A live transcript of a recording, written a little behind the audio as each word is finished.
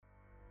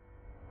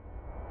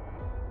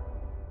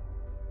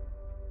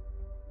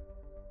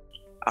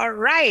All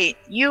right,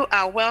 you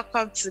are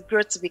welcome to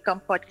Grow to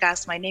Become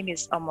podcast. My name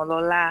is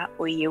Omolola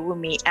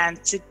Oyewumi,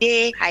 and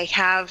today I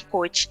have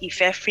Coach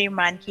Ife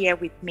Freeman here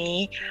with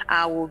me.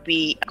 I will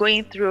be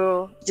going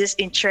through this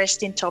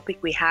interesting topic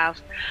we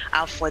have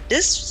for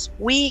this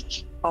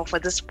week or for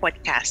this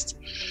podcast.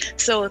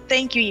 So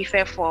thank you,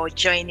 Ife, for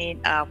joining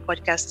our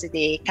podcast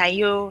today. Can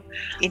you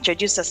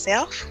introduce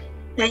yourself?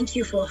 Thank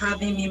you for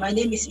having me. My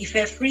name is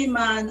Ife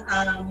Freeman.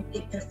 I'm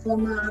a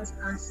performance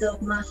and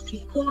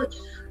self-mastery coach.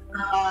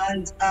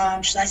 And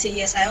should I say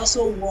yes, I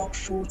also work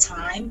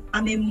full-time.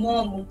 I'm a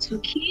mom with 2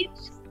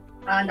 kids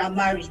and I'm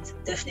married,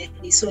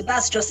 definitely. So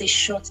that's just a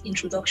short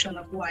introduction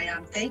of who I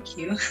am. Thank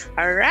you.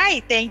 All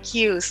right, thank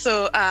you.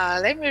 So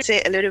let me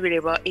say a little bit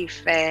about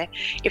Ife.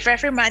 Ife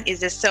Freeman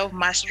is a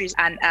self-mastery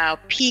and a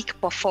peak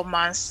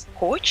performance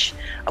coach,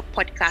 a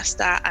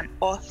podcaster, an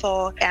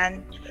author,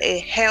 and a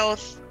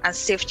health and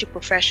safety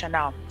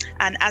professional.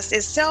 And as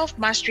a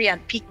self-mastery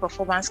and peak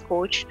performance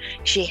coach,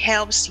 she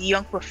helps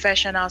young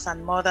professionals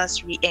and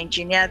mothers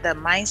re-engineer their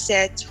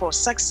mindset for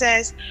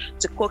success,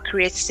 to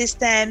co-create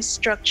systems,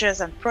 structures,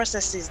 and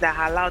processes that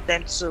allow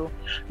them to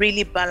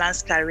really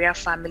balance career,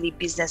 family,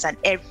 business, and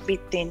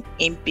everything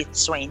in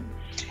between.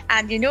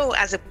 And,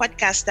 as a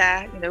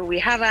podcaster, we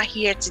have her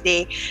here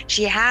today.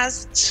 She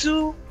has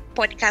 2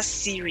 podcast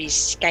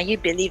series. Can you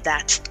believe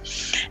that?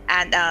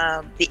 And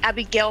the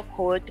Abigail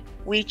Code,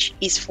 which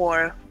is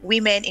for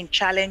women in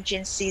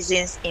challenging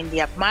seasons in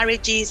their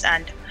marriages,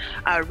 and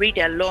Read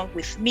Along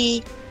with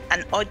Me,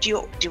 an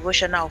audio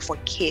devotional for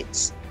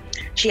kids.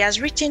 She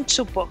has written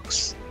 2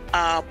 books,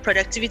 a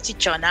productivity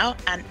journal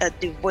and a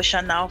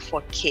devotional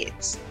for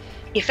kids.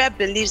 Ife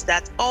believes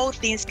that all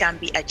things can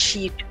be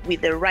achieved with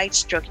the right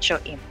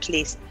structure in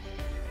place.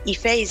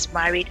 Ife is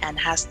married and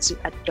has 2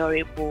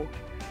 adorable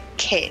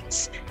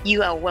kids.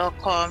 You are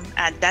welcome,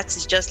 and that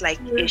is just like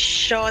a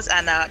short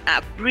and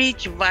a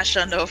brief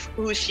version of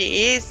who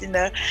she is, and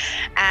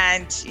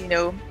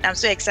I'm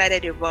so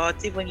excited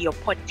about even your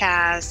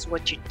podcast,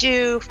 what you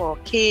do for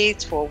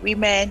kids, for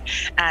women,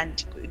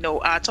 and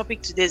our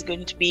topic today is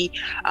going to be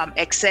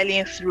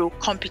excelling through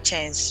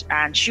competence,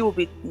 and she will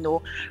be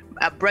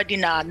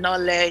broadening our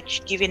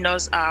knowledge, giving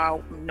us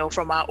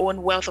from our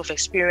own wealth of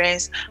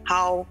experience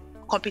how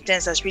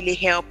competence has really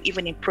helped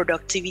even in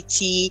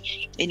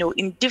productivity,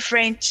 in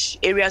different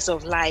areas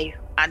of life,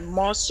 and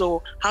more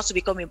so how to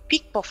become a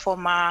peak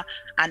performer,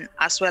 and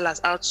as well as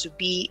how to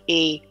be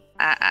a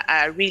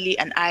really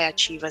an high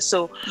achiever.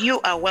 So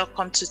you are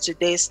welcome to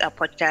today's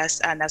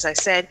podcast. And as I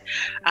said,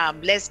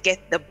 let's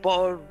get the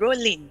ball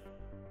rolling.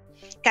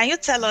 Can you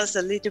tell us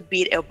a little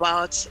bit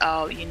about,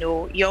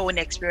 your own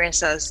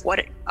experiences?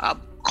 What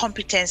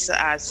competence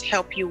has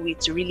helped you with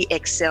to really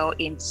excel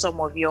in some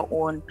of your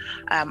own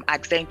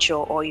adventure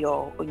or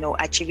your,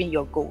 achieving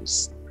your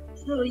goals?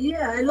 So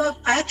I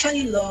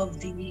actually love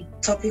the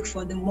topic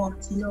for the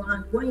month,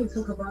 and when you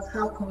talk about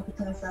how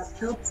competence has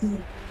helped me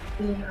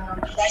in,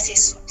 should I say,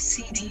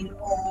 succeeding,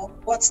 or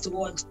what's the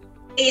word,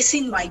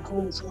 acing my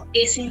goals or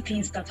acing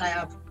things that I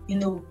have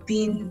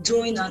been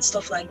doing and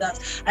stuff like that.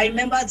 I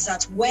remember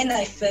that when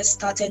I first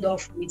started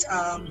off with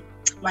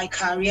my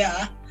career,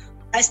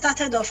 I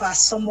started off as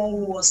someone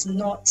who was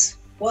not,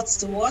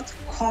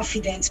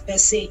 confident per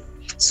se.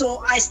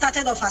 So I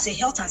started off as a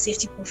health and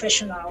safety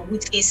professional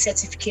with a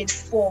certificate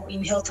 4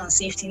 in health and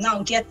safety.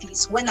 Now get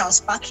this, when I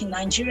was back in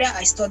Nigeria,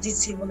 I studied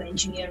civil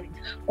engineering.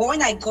 But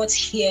when I got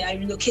here, I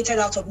relocated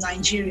out of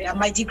Nigeria.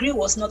 My degree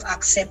was not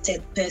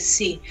accepted per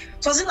se.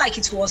 It wasn't like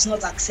it was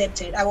not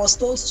accepted. I was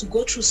told to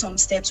go through some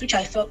steps, which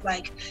I felt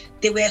like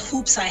they were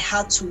hoops I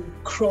had to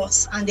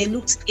cross, and they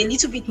looked a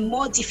little bit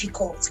more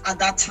difficult at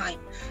that time.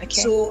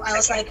 Okay. So I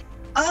was like,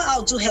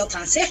 I'll do health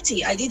and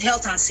safety. I did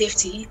health and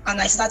safety, and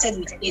I started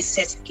with a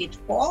certificate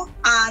 4.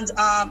 And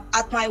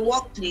at my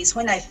workplace,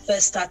 when I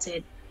first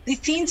started, the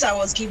things I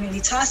was given,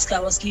 the tasks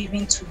I was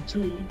given to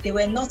do, they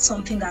were not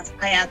something that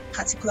I had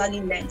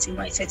particularly learned in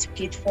my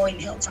certificate 4 in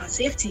health and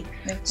safety.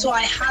 Okay. So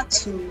I had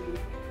to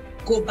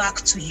go back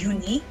to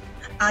uni,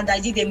 and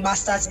I did a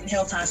master's in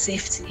health and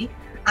safety.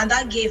 And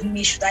that gave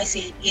me, should I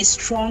say, a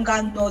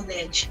stronger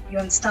knowledge, you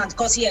understand?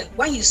 Because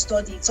when you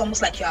study, it's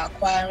almost like you're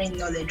acquiring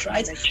knowledge,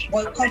 right?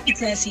 But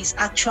competence is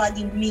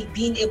actually me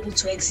being able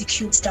to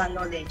execute that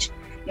knowledge,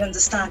 you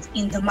understand,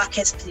 in the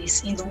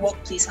marketplace, in the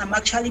workplace. I'm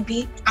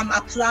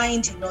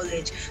applying the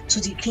knowledge to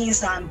the things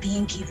that I'm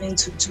being given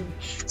to do.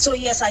 So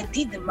yes, I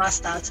did the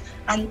master's,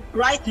 and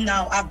right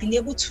now I've been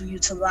able to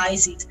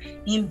utilize it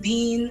in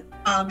being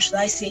should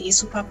I say, a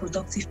super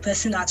productive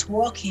person at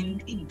work,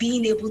 in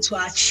being able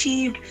to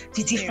achieve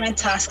the different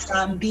tasks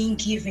I'm being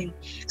given.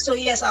 So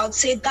yes, I would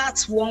say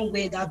that's one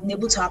way that I've been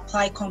able to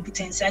apply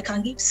competency. I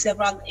can give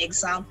several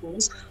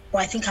examples,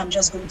 but I think I'm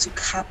just going to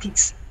cap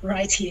it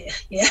right here.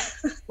 Yeah.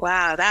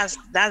 Wow, that's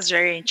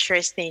very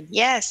interesting.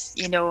 Yes,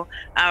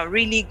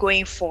 really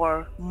going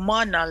for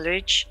more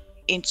knowledge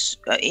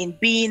in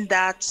being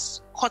that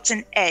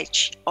cutting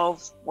edge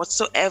of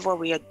whatsoever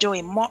we are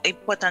doing. More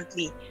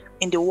importantly,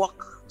 in the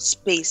work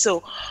space.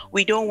 So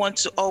we don't want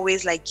to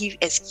always like give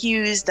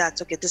excuse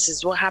that, okay, this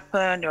is what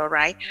happened, all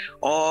right,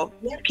 or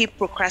keep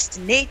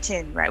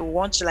procrastinating, right? We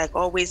want to like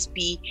always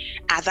be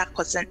at that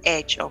cutting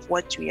edge of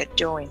what we are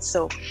doing.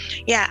 So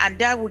yeah, and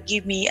that would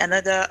give me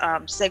another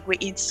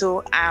segue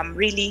into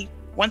really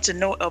want to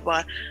know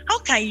about how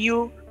can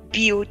you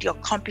build your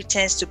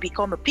competence to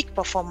become a peak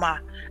performer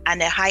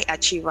and a high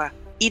achiever,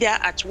 either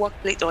at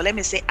workplace, or let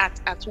me say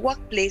at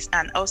workplace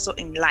and also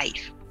in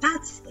life.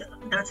 That's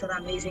an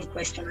amazing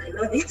question. I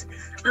love it.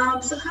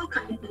 So how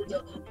can you build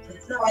your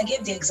competence? Now, I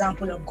gave the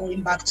example of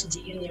going back to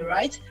the uni,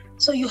 right?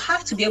 So you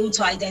have to be able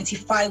to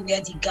identify where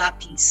the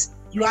gap is.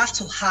 You have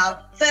to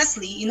have,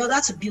 firstly, in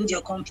order to build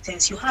your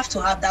competence, you have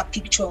to have that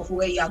picture of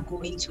where you are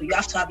going to. You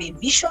have to have a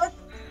vision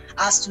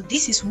as to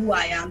this is who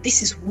I am,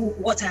 this is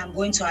what I am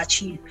going to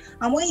achieve.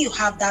 And when you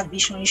have that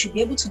vision, you should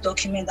be able to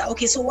document that,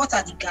 okay, so what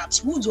are the gaps?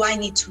 Who do I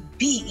need to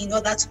be in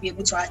order to be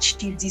able to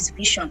achieve this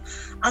vision?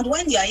 And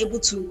when you are able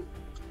to,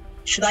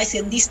 should I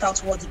say, list out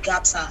what the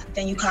gaps are,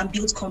 then you can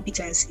build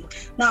competency.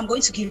 Now, I'm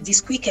going to give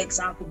this quick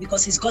example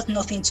because it's got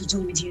nothing to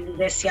do with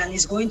university and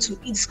it's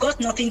got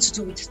nothing to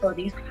do with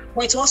studies,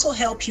 but it will also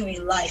help you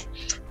in life.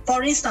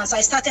 For instance,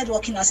 I started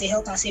working as a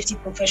health and safety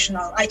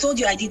professional. I told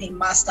you I did a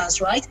master's,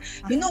 right?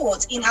 You know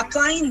what? In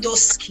applying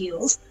those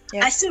skills,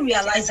 I still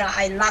realized that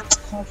I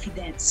lacked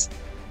confidence.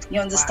 You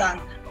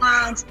understand?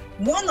 Wow. And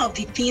one of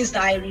the things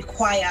that I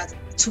required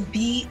to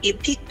be a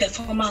peak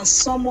performer,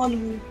 someone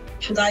who,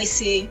 should I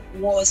say,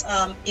 was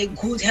a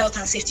good health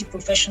and safety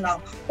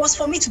professional, was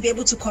for me to be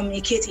able to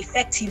communicate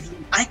effectively.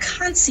 I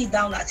can't sit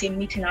down at a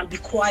meeting and be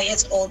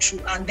quiet all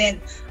through. And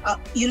then,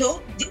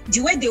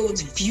 the way they would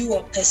view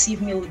or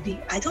perceive me would be,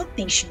 I don't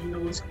think she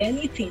knows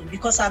anything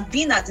because I've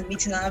been at the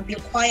meeting and I've been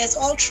quiet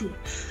all through.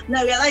 And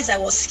I realized I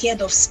was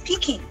scared of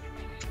speaking.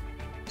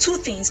 Two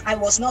things, I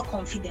was not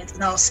confident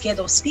and I was scared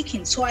of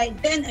speaking. So I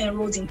then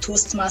enrolled in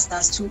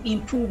Toastmasters to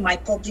improve my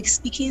public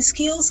speaking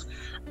skills.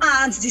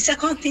 And the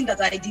second thing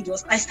that I did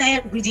was I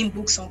started reading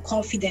books on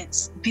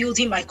confidence,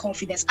 building my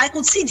confidence. I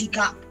could see the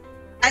gap.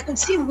 I could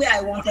see where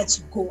I wanted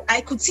to go. I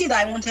could see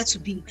that I wanted to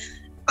be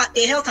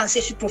a health and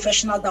safety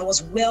professional that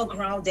was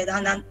well-grounded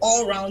and an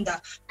all-rounder.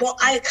 But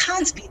I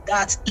can't be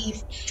that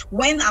if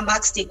when I'm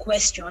asked a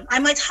question, I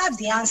might have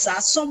the answer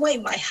somewhere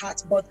in my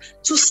heart, but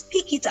to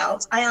speak it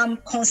out, I am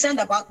concerned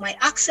about my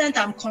accent.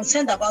 I'm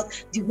concerned about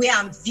the way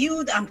I'm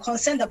viewed. I'm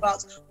concerned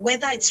about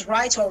whether it's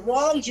right or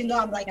wrong.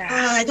 I'm like,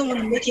 I don't want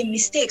to make a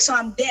mistake. So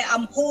I'm there,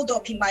 I'm holed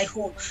up in my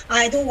hole.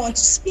 I don't want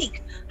to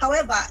speak.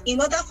 However, in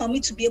order for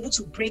me to be able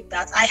to break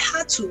that, I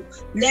had to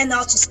learn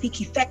how to speak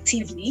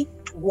effectively.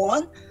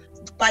 One,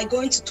 by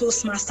going to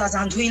Toastmasters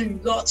and doing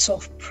lots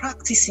of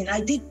practicing. I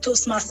did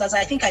Toastmasters.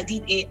 I think I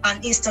did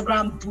an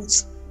Instagram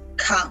boot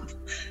camp,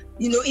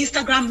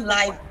 Instagram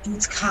live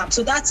boot camp.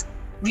 So that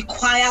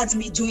required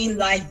me doing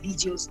live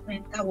videos.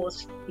 And that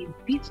was a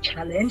bit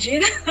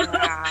challenging.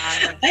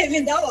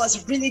 That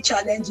was really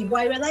challenging. But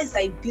I realized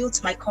I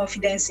built my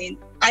confidence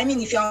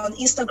if you're on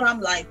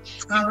Instagram live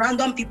and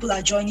random people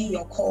are joining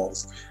your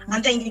calls,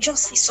 and then you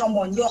just see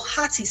someone, your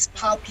heart is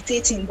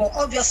palpitating, but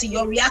obviously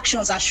your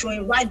reactions are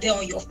showing right there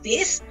on your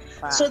face.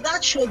 Wow. So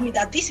that showed me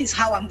that this is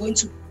how I'm going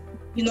to,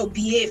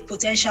 behave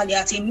potentially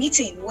at a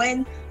meeting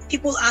when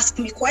people ask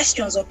me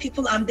questions or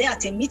I'm there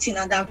at a meeting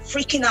and I'm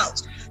freaking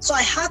out. So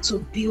I had to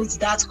build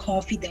that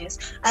confidence.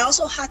 I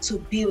also had to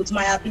build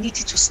my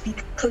ability to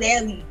speak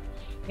clearly.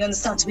 You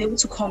understand, to be able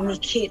to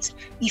communicate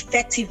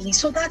effectively.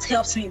 So that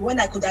helps me when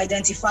I could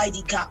identify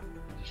the gap.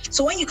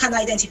 So when you can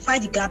identify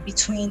the gap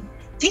between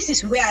this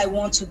is where I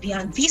want to be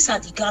and these are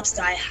the gaps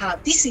that I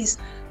have, these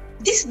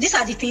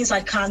are the things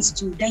I can't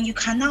do, then you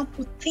can now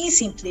put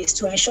things in place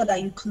to ensure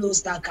that you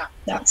close that gap.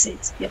 That's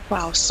it. Yep.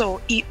 Wow.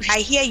 So if I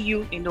hear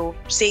you,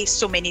 say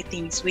so many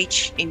things,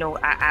 which,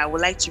 I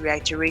would like to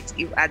reiterate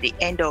at the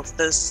end of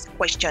this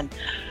question.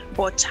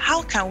 But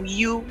how can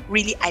you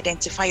really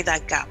identify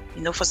that gap?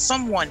 For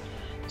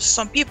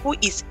some people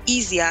it's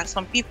easier,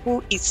 some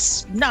people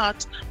it's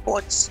not.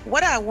 But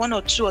what are 1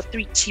 or 2 or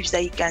 3 tips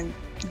that you can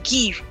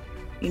give,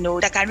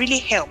 that can really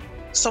help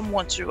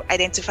someone to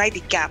identify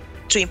the gap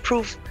to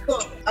improve?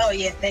 Oh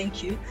yeah,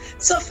 thank you.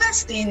 So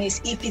first thing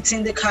is, if it's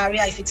in the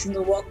career, if it's in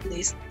the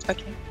workplace,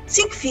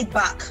 seek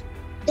feedback.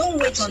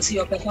 Don't wait until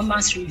your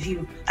performance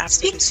review.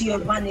 Speak to your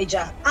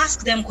manager,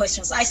 ask them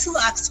questions. I still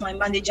asked my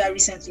manager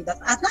recently that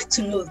I'd like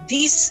to know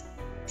this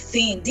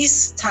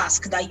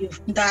task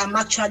that I'm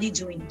actually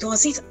doing,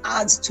 does it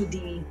add to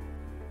the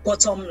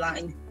bottom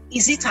line?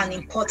 Is it an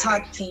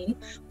important thing?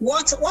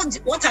 What are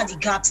the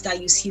gaps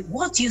that you see?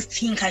 What do you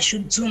think I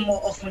should do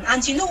more often?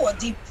 And you know what?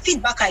 The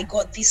feedback I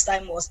got this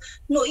time was,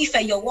 no, if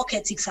your work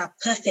ethics are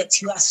perfect,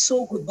 you are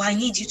so good, but I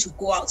need you to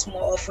go out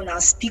more often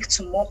and speak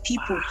to more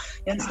people.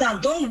 You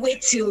understand? Don't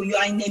wait till you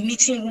are in a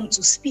meeting room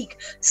to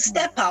speak.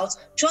 Step out,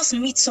 just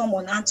meet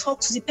someone and talk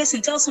to the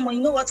person. Tell someone,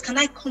 you know what, can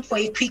I come for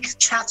a quick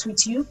chat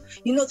with you?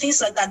 Things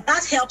like that.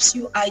 That helps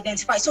you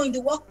identify. So in the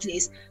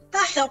workplace,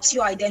 that helps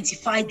you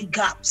identify the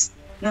gaps.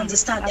 You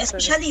understand? Absolutely.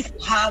 Especially if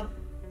you have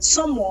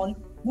someone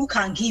who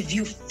can give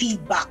you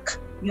feedback.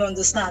 You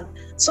understand?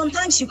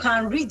 Sometimes you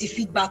can read the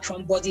feedback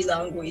from body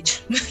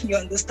language. You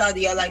understand?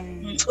 You're like,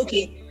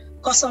 okay.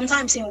 Because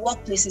sometimes in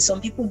workplaces,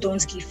 some people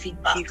don't give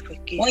feedback.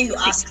 When you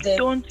ask them,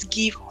 don't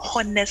give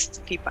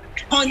honest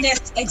feedback.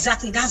 Honest,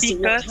 exactly. That's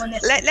because the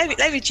word.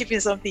 Let me chip in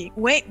something.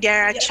 When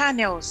there are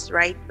channels,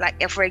 right?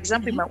 Like for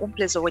example, in my own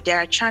place, there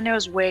are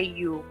channels where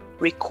you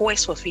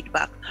request for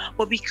feedback,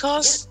 but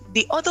because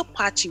the other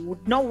party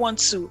would not want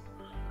to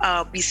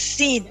be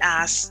seen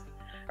as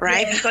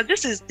right, because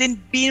this is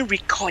then being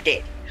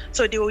recorded.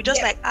 So they will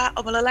just like,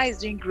 Omolola is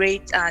doing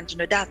great, and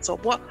that's all.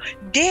 But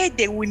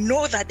they will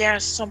know that there are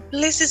some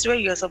places where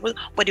you're supposed,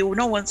 but they will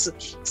not want to.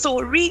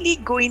 So really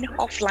going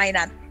offline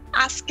and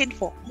asking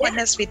for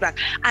honest feedback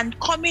and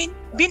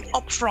being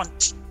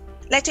upfront,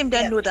 letting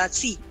them know that,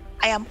 see,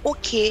 I am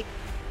okay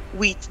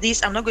with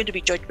this. I'm not going to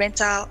be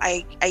judgmental.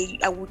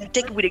 I would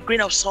take it with a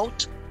grain of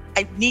salt.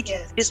 I need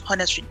this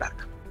honest feedback.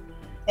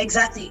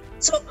 Exactly.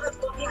 So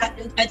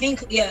I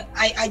think,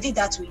 I did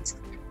that with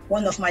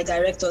one of my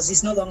directors.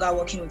 He's no longer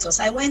working with us.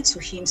 I went to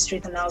him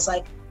straight and I was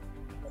like,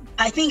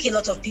 I think a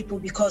lot of people,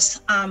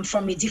 because I'm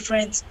from a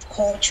different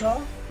culture,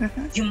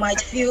 you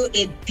might feel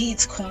a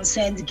bit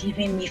concerned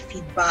giving me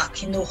feedback,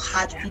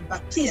 hard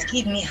feedback. Please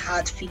give me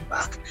hard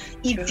feedback.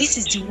 If this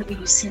is the way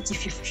you see it,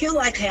 if you feel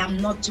like I am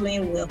not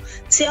doing well,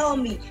 tell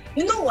me.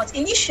 You know what?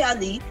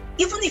 Initially,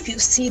 even if you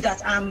see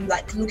that I'm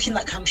like looking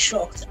like I'm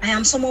shocked, I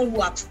am someone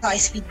who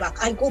applies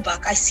feedback. I go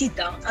back, I sit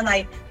down and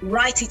I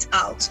write it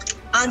out.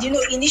 And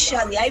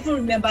initially, I even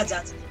remember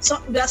that.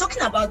 So we are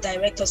talking about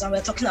directors and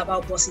we're talking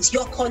about bosses.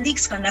 Your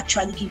colleagues can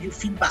actually give you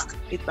feedback.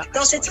 There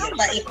was a time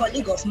that a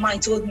colleague of mine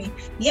told me,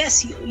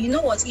 yes, you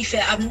know what, if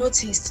I've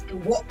noticed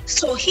what.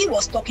 So he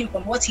was talking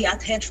from what he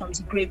had heard from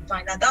the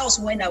grapevine, and that was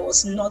when I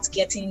was not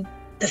getting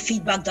the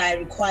feedback that I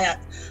required.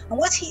 And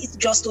what he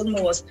just told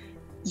me was,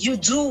 you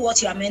do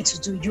what you are meant to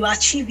do. You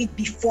achieve it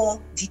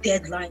before the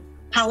deadline.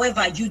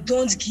 However, you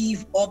don't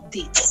give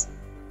updates,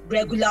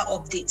 regular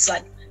updates.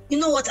 Like, you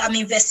know what, I'm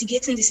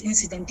investigating this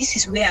incident. This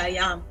is where I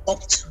am up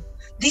to.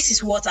 This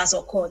is what has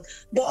occurred.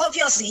 But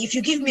obviously, if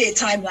you give me a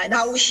timeline,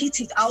 I will hit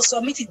it, I'll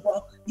submit it.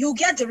 But you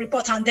get the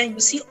report and then you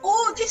see,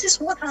 oh, this is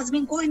what has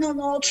been going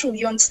on all through.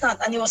 You understand?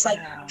 And he was like,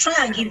 try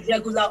and give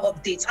regular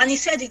updates. And he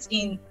said it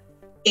in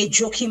a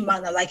joking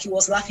manner, like he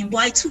was laughing, but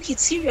I took it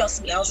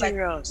seriously. I was like,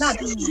 nah,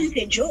 this isn't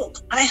a joke.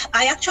 I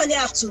actually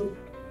have to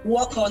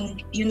work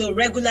on,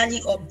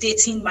 regularly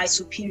updating my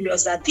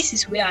superiors that this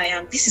is where I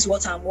am, this is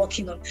what I'm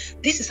working on,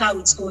 this is how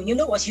it's going. You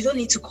know what, you don't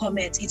need to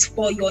comment, it's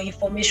for your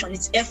information,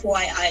 it's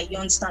FYI, you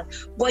understand?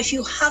 But if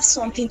you have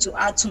something to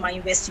add to my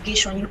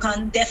investigation, you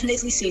can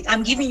definitely say it.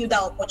 I'm giving you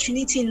that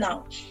opportunity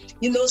now,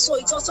 so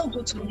it's also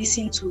good to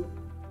listen to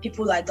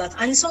people like that.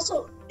 And it's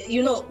also,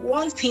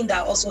 one thing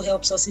that also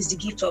helps us is the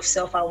gift of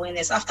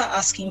self-awareness. After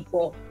asking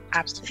for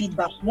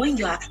feedback, when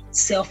you are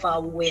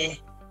self-aware,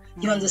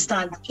 you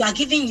understand, you are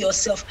giving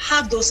yourself,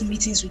 have those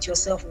meetings with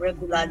yourself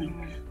regularly,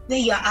 where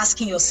you are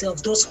asking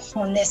yourself those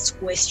honest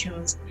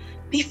questions.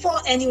 Before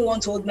anyone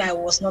told me I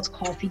was not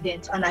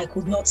confident and I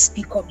could not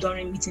speak up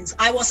during meetings,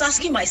 I was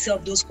asking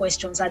myself those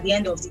questions at the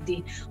end of the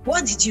day.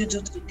 What did you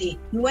do today?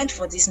 You went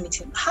for this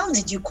meeting. How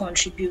did you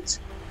contribute?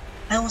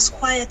 I was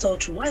quiet all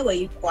through. Why were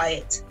you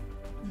quiet?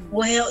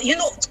 Well,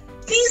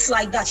 things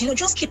like that,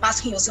 just keep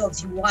asking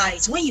yourself the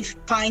whys. When you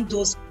find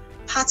those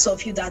parts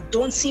of you that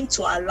don't seem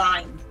to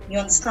align, you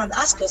understand,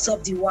 ask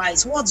yourself the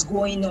whys, what's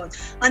going on?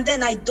 And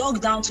then I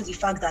dug down to the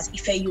fact that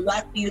if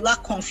you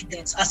lack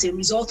confidence as a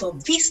result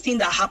of this thing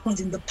that happened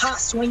in the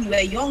past when you were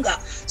younger.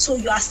 So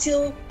you are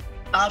still,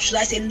 should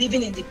I say,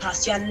 living in the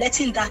past. You are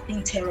letting that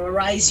thing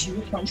terrorize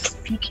you from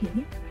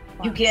speaking.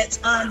 You get,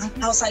 and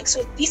I was like,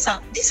 so these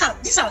are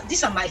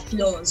my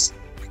flaws.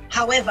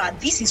 However,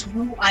 this is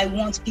who I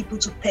want people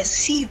to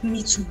perceive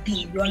me to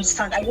be. You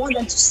understand? I want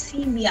them to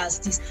see me as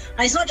this.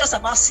 And it's not just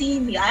about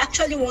seeing me. I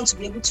actually want to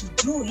be able to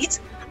do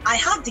it. I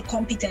have the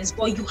competence,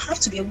 but you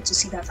have to be able to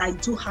see that I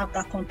do have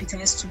that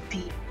competence to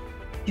be,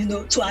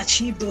 to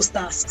achieve those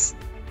tasks.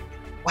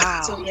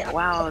 Wow. So,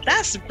 wow.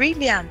 That's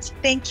brilliant.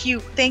 Thank you.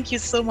 Thank you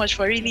so much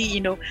for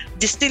really,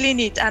 distilling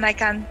it. And I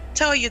can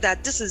tell you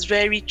that this is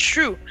very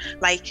true,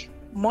 like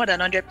more than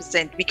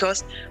 100%,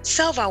 because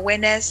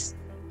self-awareness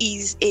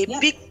is a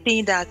big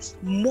thing that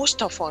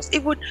most of us,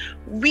 even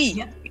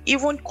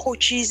even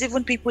coaches,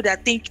 even people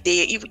that think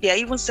they are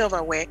even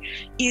self-aware,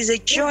 is a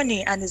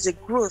journey and is a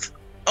growth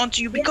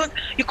until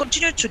you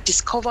continue to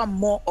discover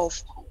more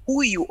of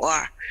who you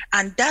are,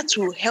 and that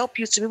will help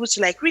you to be able to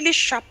like really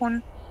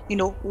sharpen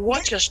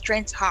what your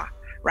strengths are,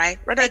 right?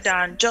 Rather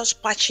than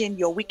just patching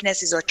your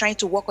weaknesses or trying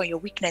to work on your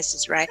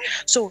weaknesses, right?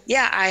 So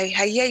I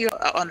hear you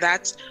on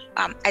that.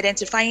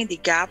 Identifying the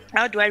gap.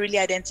 How do I really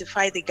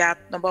identify the gap?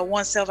 Number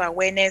one,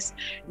 self-awareness.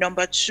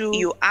 Number two,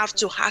 you have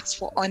to ask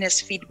for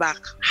honest feedback,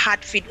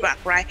 hard feedback,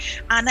 right?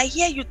 And I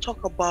hear you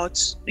talk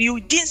about,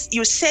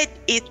 you said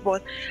it,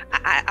 but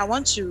I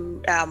want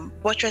to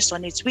buttress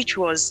on it, which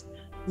was,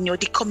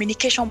 the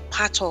communication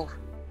part of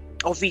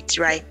it,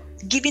 right?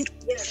 Giving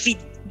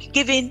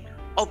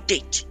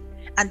update.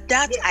 And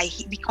that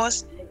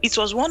because it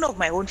was one of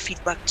my own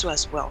feedback too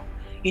as well.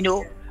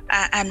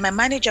 And my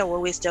manager will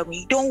always tell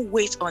me, don't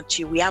wait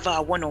until we have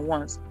our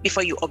one-on-ones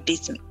before you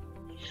update me.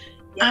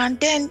 Yeah. And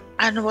then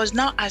I was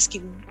now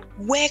asking,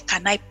 where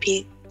can I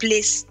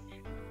place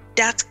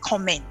that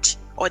comment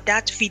or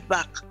that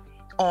feedback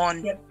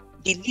on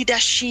the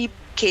leadership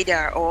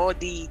cadre or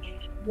the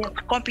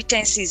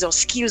competencies or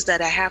skills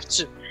that I have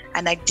to?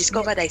 And I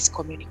discovered that it's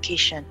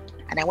communication.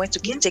 And I went to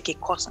take a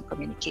course on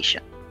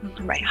communication,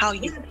 right?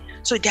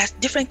 So there's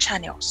different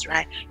channels,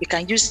 right? You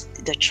can use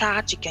the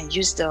chat, you can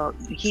use the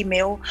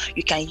email,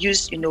 you can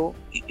use,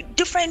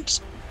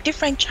 different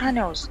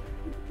channels.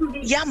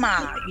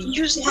 Yammer,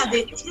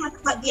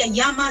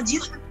 Yammer, do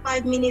you have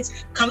 5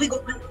 minutes? Can we go?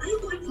 Are you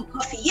going for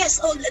coffee? Yes.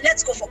 Oh,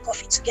 let's go for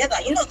coffee together.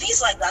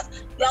 Things like that.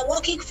 You are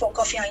working for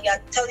coffee and you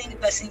are telling the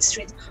person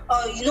straight,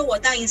 oh, you know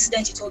what, that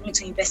incident you told me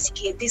to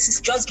investigate, this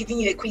is just giving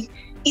you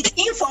it's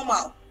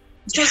informal.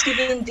 Just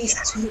giving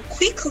this to you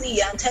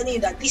quickly and telling you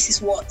that this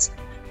is what,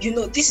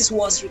 this is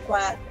what's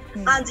required.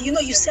 And,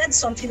 you said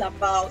something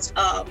about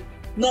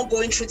not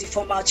going through the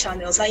formal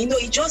channels. And,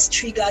 it just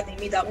triggered in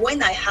me that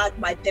when I had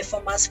my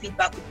performance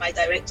feedback with my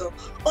director,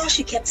 all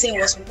she kept saying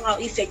was, wow,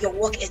 Ife, your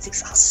work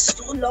ethics are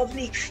so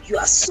lovely. You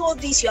are so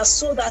this, you are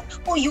so that.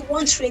 Oh, you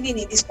want training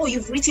in this. Oh,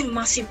 you've written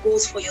massive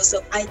goals for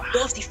yourself. I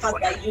love the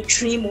fact that you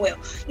dream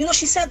well.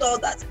 She said all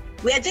that.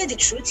 Were they the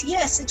truth?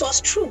 Yes, it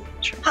was true.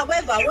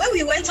 However, when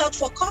we went out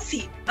for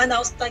coffee and I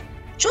was like,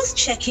 just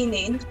checking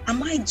in,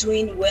 am I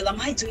doing well?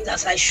 Am I doing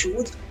as I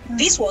should?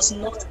 This was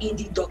not in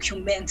the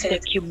document.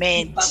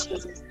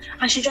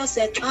 And she just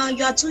said,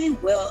 you are doing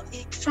well.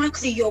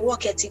 Frankly, your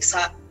work ethics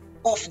are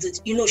off the,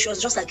 she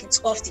was just like,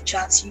 it's off the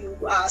charts. You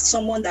are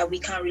someone that we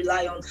can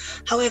rely on.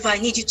 However, I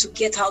need you to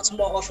get out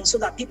more often so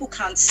that people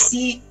can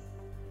see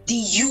the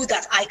you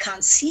that I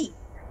can see.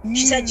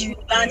 She said you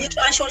are and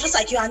she was just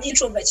like, you're an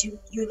introvert. You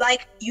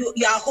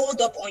are holed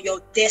up on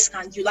your desk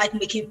and you like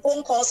making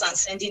phone calls and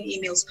sending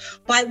emails.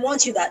 But I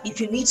want you that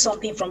if you need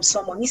something from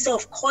someone, instead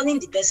of calling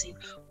the person,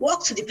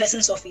 walk to the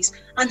person's office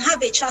and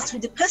have a chat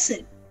with the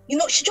person.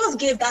 She just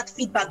gave that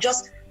feedback.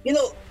 Just,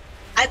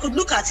 I could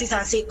look at it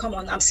and say, come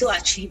on, I'm still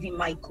achieving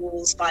my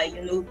goals by,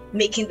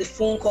 making the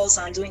phone calls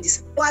and doing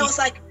this. But I was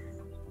like,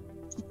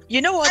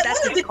 you know what that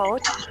is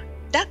called?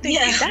 That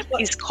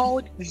is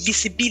called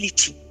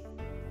visibility.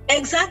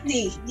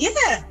 Exactly.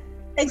 Yeah,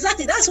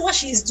 exactly. That's what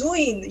she's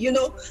doing,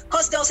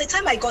 because there was a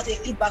time I got a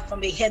feedback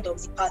from a head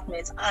of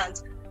department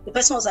and the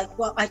person was like,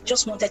 well, I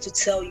just wanted to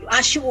tell you.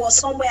 And she was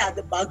somewhere at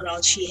the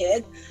background. She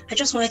heard, I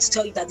just wanted to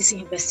tell you that this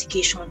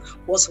investigation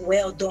was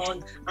well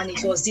done. And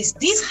it was this.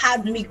 This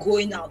had me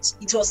going out.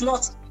 It was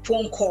not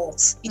phone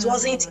calls. It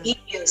wasn't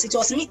emails. It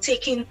was me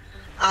taking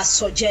a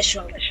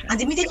suggestion.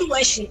 And immediately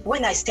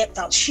when I stepped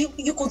out,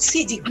 you could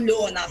see the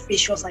glow on her face.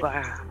 She was like,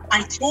 wow.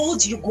 I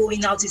told you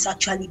going out is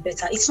actually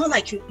better. It's not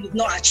like you've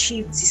not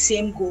achieved the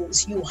same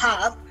goals you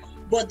have,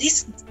 but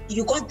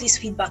you got this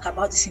feedback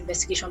about this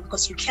investigation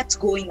because you kept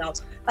going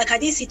out. Like I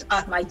didn't sit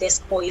at my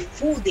desk for a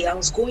full day. I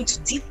was going to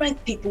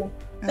different people.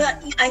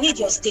 I need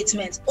your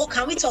statement. Oh,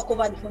 can we talk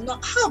over the phone? No,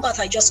 how about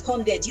I just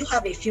come there? Do you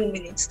have a few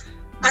minutes?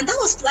 And that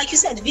was, like you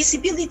said,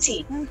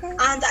 visibility. And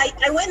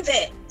I went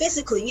there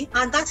basically,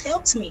 and that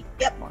helped me.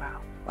 Yep.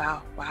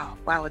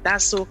 Wow.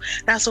 That's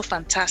so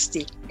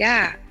fantastic.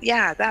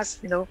 Yeah.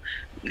 That's,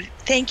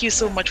 thank you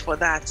so much for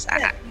that.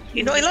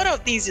 A lot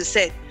of things you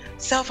said,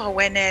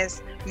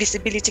 self-awareness,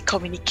 visibility,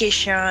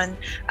 communication,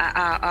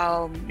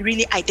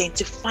 really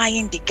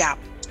identifying the gap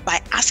by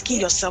asking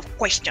yourself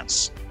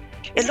questions.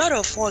 A lot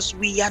of us,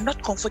 we are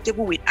not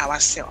comfortable with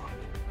ourselves.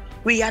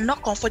 We are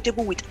not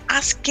comfortable with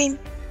asking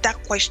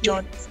that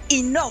question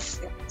enough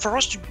for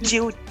us to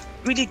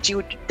really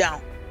drill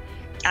down.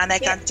 And I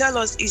can tell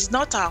us it's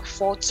not our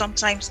fault.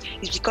 Sometimes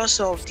it's because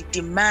of the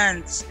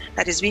demands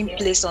that is being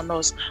placed on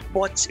us,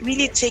 but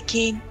really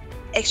taking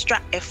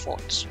extra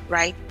effort,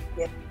 right?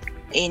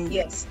 In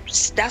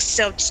that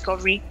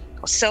self-discovery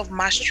or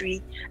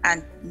self-mastery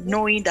and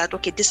knowing that,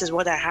 okay, this is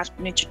what I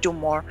need to do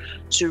more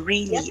to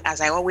really,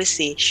 as I always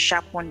say,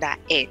 sharpen that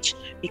edge,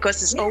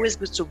 because it's always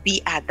good to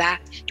be at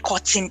that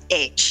cutting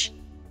edge,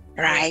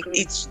 right?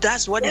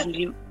 That's what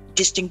really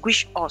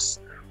distinguish us,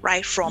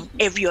 right, from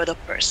every other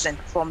person,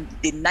 from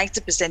the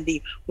 90%,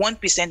 the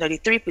 1% or the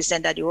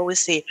 3% that you always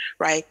say,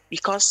 right?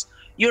 Because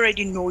you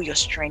already know your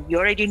strength. You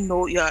already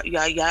know you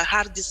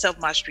have this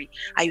self-mastery,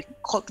 and you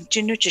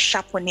continue to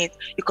sharpen it.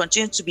 You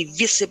continue to be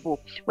visible.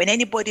 When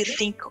anybody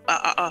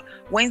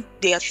when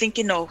they are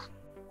thinking of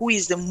who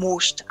is the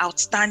most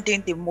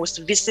outstanding, the most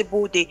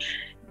visible,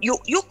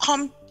 you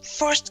come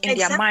first in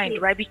their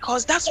mind, right?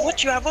 Because that's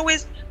what you have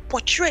always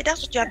portrayed.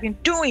 That's what you have been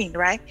doing,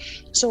 right?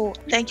 So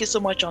thank you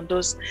so much on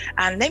those.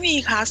 And let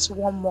me ask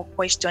one more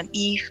question,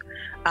 if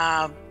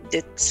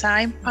the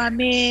time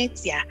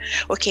permits.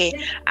 Okay.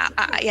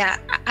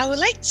 I would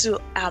like to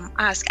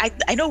ask.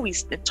 I know we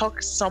talk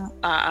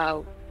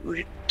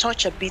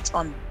touch a bit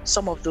on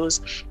some of those,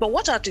 but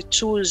what are the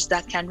tools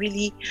that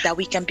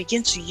we can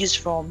begin to use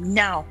from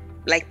now,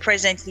 like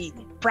presently,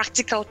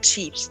 practical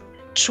tips,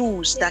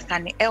 tools that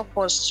can help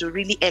us to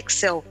really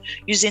excel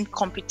using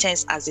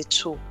competence as a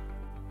tool?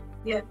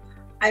 Yeah.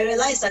 I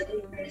realized that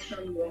you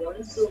mentioned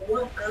one. So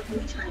one app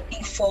which I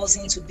think falls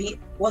into be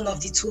one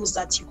of the tools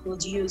that you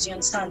could use. You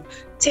understand?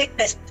 Take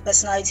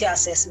personality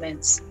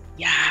assessments.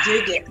 Yeah. Do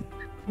you get?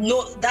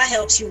 No, that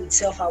helps you with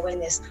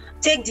self-awareness.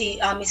 Take the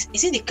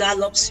is it the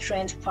Gallup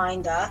Strength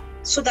Finder,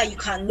 so that you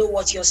can know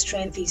what your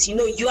strength is. You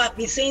know, you have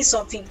been saying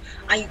something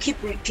and you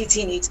keep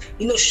repeating it,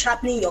 you know,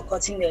 sharpening your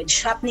cutting edge,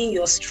 sharpening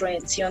your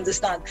strengths, you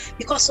understand?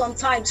 Because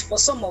sometimes for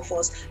some of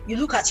us, you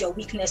look at your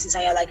weaknesses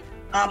and you're like,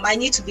 I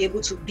need to be able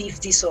to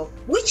beef this up,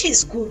 which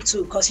is good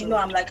too, because, you know,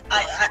 I'm like,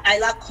 I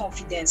lack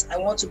confidence. I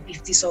want to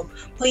beef this up.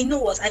 But you know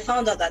what? I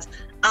found out that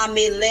I'm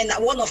a learner.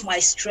 One of my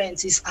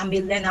strengths is I'm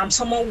a learner. I'm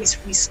someone who is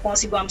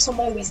responsible. I'm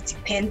someone who is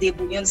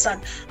dependable. You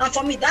understand? And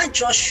for me, that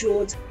just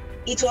showed.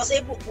 It was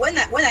able, when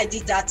I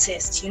did that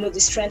test, you know, the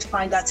strength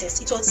finder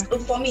test, it was,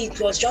 for me, it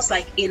was just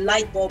like a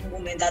light bulb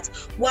moment that,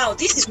 wow,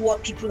 this is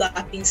what people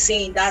have been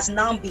saying that has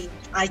now been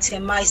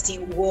itemized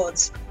in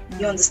words.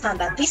 You understand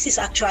that this is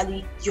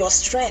actually your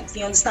strength,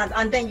 you understand?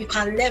 And then you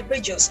can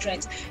leverage your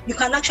strength. You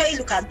can actually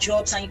look at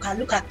jobs and you can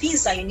look at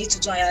things that you need to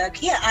do. And you're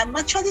like, yeah, I'm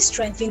actually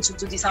strengthened to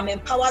do this. I'm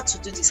empowered to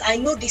do this. I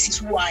know this is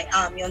who I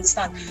am, you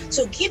understand?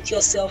 So give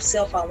yourself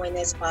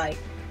self-awareness by,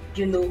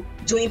 you know,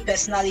 doing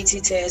personality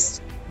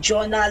tests,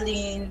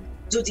 journaling,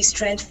 do the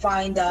strength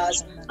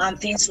finders and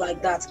things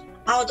like that.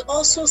 I would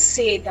also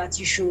say that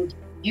you should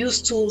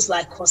use tools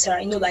like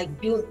Coursera, you know, like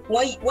build,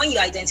 when you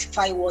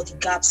identify what the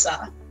gaps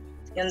are,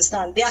 you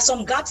understand? There are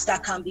some gaps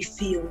that can be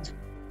filled,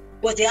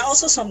 but there are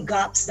also some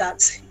gaps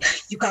that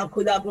you can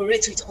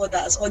collaborate with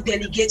others or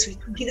delegate,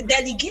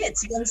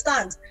 you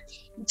understand?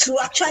 To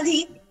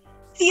actually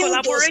fill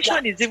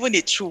collaboration is even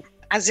a tool,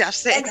 as you have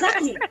said.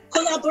 Exactly.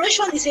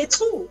 Collaboration is a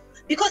tool.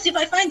 Because if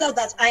I find out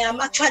that I am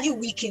actually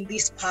weak in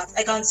this part,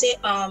 I can say,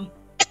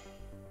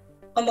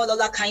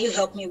 Omolola, can you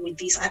help me with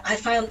this? I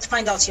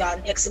find out you're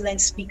an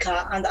excellent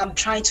speaker and I'm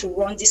trying to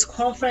run this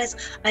conference.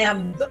 I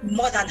am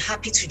more than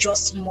happy to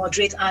just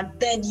moderate and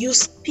then you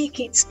speak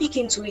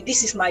into it.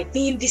 This is my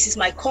theme, this is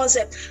my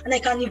concept, and I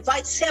can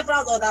invite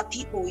several other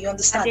people, you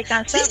understand? And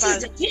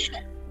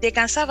they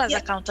can serve as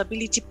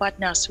accountability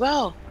partner as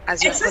well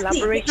as your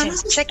collaborating,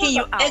 checking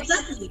you out.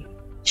 Exactly.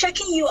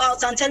 Checking you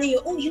out and telling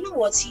you, oh, you know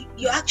what,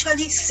 you're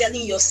actually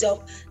selling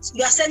yourself.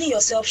 You are selling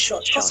yourself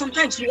short. Because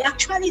sometimes we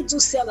actually do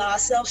sell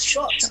ourselves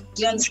short.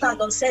 You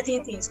understand, on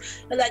certain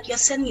things. You're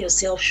selling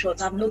yourself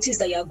short. I've noticed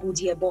that you're good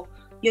here. But,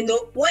 you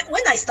know,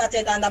 when I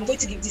started, and I'm going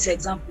to give this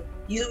example,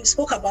 you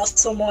spoke about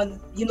someone,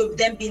 you know,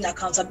 them being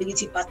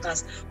accountability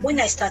partners. When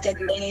I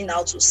started learning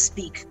how to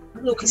speak,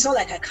 look, it's not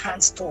like I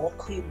can't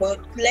talk, but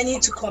learning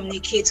to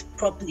communicate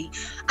properly.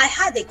 I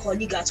had a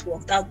colleague at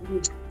work that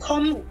would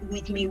come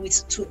with me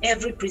to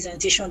every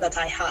presentation that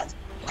I had.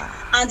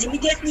 Wow. And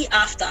immediately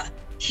after,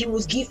 he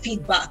would give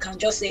feedback and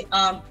just say,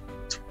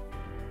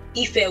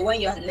 if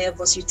when you're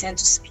nervous, you tend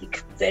to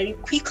speak very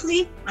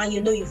quickly and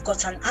you know you've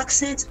got an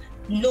accent.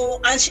 No,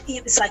 and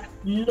it's like,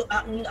 no,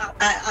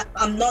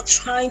 I'm not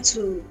trying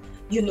to,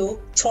 you know,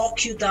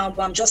 talk you down,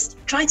 but I'm just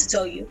trying to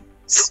tell you,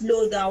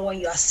 slow down when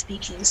you are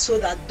speaking so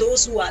that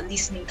those who are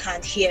listening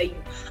can hear you.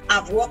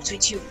 I've worked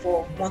with you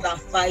for more than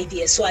 5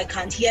 years, so I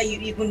can hear you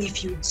even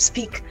if you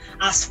speak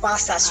as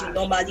fast as you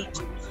normally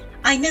do.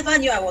 I never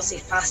knew I was a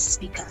fast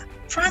speaker.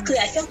 Frankly,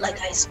 I felt like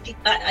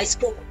I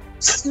spoke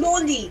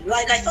slowly,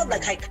 like I felt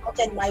like I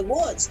counted my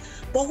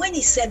words. But when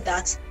he said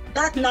that,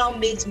 that now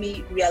made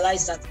me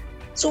realize that.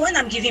 So when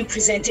I'm giving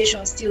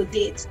presentations till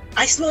date,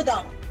 I slow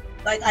down.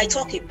 Like I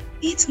talk a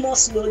bit more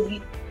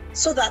slowly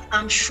so that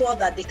I'm sure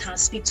that they can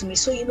speak to me.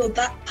 So, you know,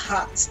 that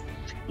part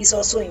is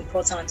also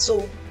important.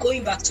 So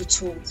going back to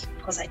tools,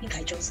 because I think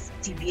I just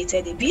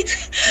deviated a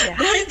bit. Yeah.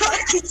 Going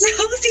back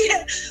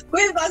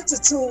to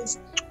tools,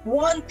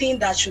 one thing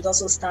that should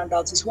also stand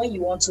out is when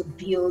you want to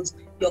build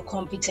your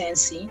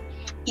competency,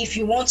 if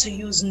you want to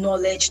use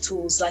knowledge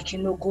tools, like, you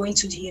know, going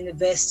to the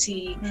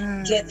university,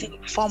 getting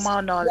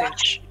formal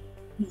knowledge.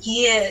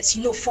 Yes,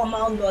 you know,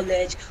 formal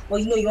knowledge, or,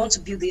 you know, you want to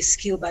build a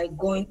skill by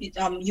going,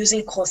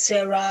 using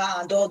Coursera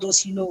and all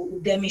those, you know,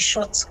 Udemy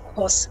short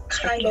course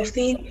kind of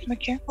thing.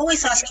 Okay.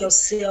 Always ask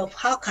yourself,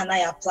 how can I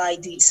apply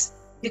this?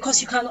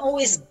 Because you can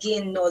always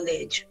gain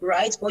knowledge,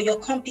 right? But your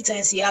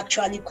competency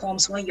actually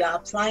comes when you're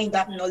applying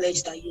that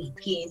knowledge that you've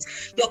gained.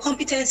 Your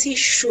competency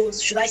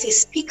shows, should I say,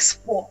 speaks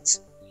forth.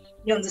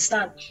 You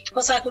understand?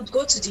 Because I could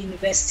go to the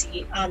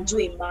university and do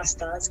a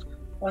master's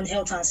on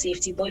health and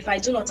safety, but if I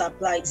do not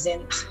apply it,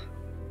 then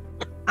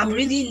I'm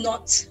really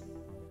not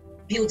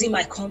building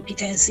my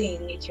competency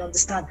in it, you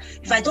understand?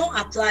 If I don't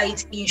apply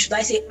it in, should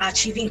I say,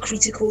 achieving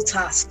critical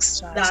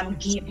tasks that I'm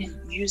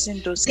given. Using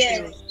those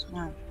skills.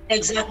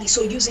 Exactly,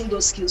 so using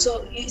those skills.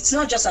 So it's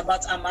not just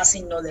about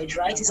amassing knowledge,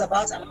 right? It's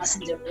about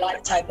amassing the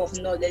right type of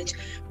knowledge.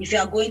 If you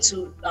are going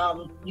to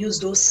use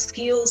those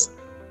skills,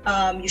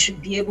 you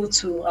should be able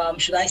to,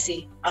 should I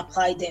say,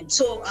 apply them.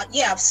 So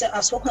yeah, I've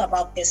spoken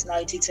about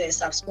personality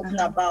tests. I've spoken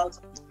about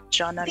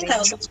journaling. I think I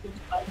also spoke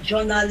about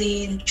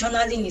journaling.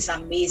 Journaling is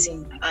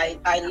amazing.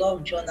 I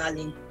love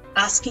journaling.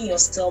 Asking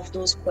yourself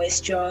those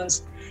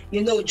questions,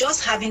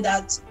 just having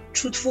that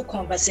truthful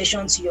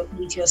conversation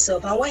with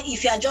yourself. And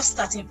if you are just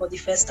starting for the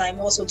first time,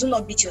 also do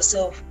not beat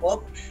yourself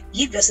up.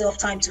 Give yourself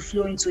time to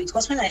flow into it.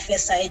 Because when I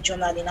first started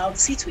journaling, I would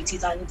sit with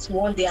it, and it's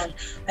one day, and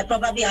I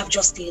probably have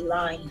just a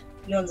line.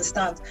 You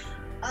understand?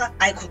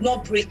 I could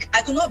not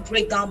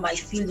break down my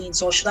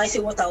feelings, or should I say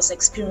what I was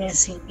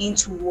experiencing,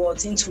 into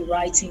words, into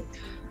writing.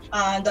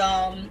 And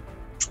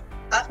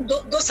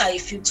those are a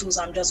few tools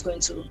I'm just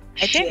going to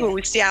I think we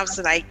will still have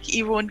to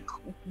even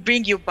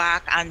bring you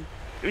back and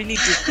really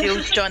distill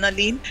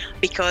journaling,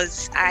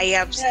 because I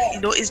have,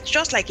 it's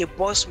just like a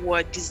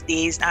buzzword these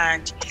days,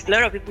 and a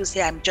lot of people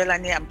say I'm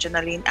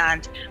journaling,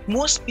 and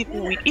most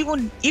people,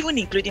 even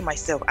including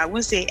myself, I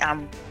won't say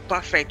I'm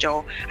perfect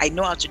or I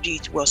know how to do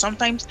it well.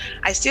 Sometimes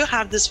I still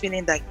have this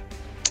feeling that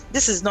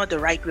this is not the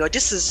right way, or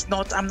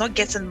I'm not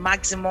getting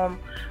maximum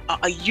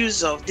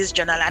use of this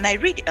journal. And I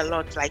read a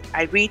lot.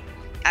 I read,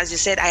 as you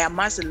said, I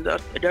amass a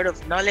lot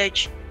of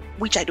knowledge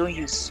which I don't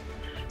use.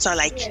 So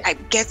I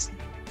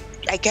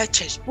get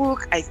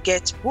textbook, I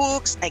get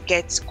books, I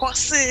get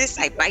courses,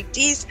 I buy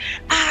this,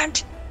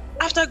 and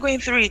after going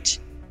through it,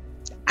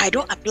 I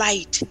don't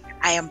apply it.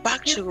 I am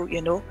back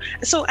to,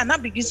 so, and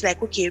that begins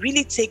okay,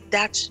 really take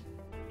that,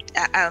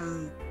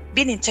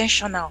 being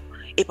intentional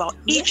about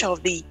each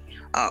of the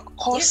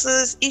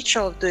courses, each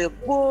of the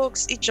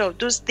books, each of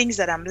those things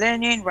that I'm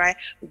learning, right?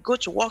 We go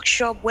to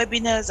workshop,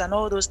 webinars, and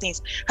all those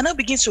things, and I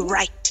begin to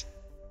write.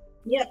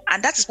 Yeah.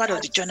 And that is part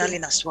of the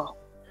journaling as well.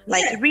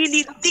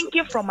 Really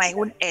thinking from my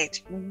own head,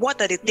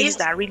 what are the things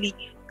that really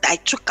I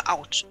took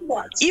out?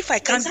 If I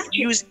can't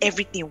use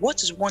everything,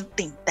 what is one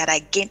thing that I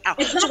gain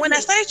out? So when I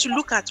started to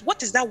look at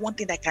what is that one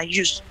thing that I can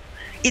use,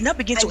 it now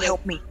begins to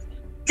help me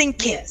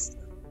thinking.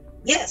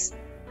 Yes.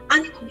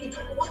 And it could be,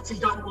 what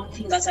is that one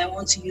thing that I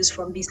want to use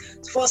from this?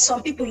 For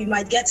some people, you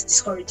might get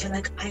discouraged.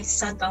 You're I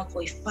sat down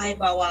for a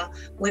 5-hour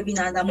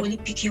webinar and I'm only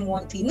picking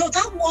one thing. No,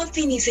 that one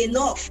thing is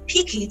enough.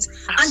 Pick it.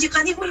 And you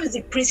can even use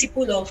the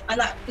principle of,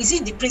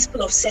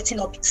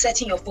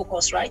 setting your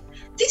focus, right?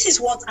 This is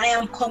what I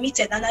am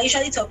committed. And I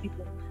usually tell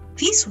people,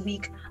 this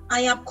week,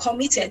 I am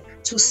committed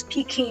to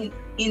speaking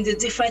in the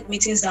different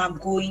meetings that I'm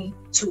going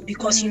to,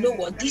 because you know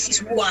what, this is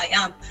who I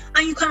am.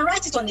 And you can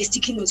write it on a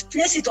sticky note,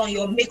 place it on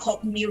your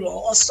makeup mirror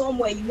or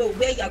somewhere,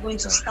 where you are going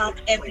to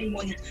stand every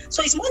morning.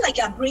 So it's more like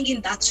you're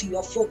bringing that to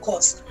your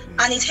focus,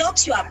 and it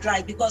helps you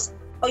apply,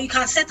 or you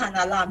can set an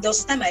alarm. There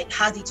was a time I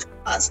had it,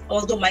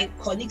 although my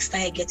colleagues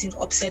started getting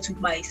upset with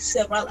my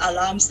several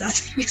alarms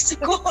that used to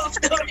go off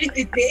during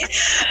the day.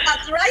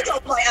 I'd write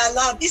up my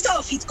alarm. Instead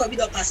of it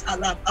coming up as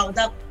alarm,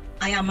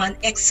 I am an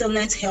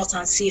excellent health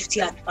and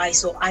safety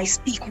advisor. I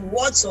speak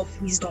words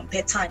of wisdom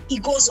per time.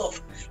 It goes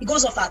off. It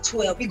goes off at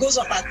 12. It goes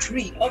off at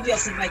 3.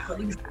 Obviously, my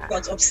colleagues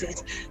got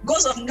upset. It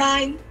goes off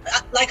 9.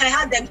 I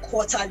had them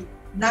quarterly.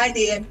 9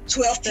 a.m.,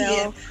 12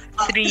 p.m.,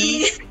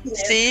 3,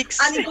 6.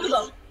 And it goes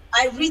off.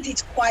 I read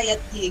it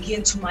quietly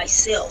again to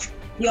myself.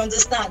 You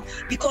understand?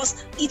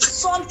 Because it's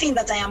something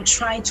that I am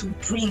trying to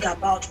bring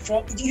about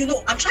from,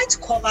 I'm trying to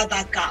cover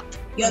that gap.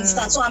 You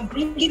understand? So I'm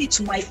bringing it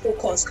to my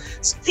focus.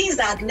 Things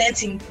that I'd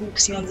learned in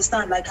books, you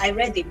understand? I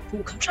read a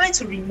book. I'm trying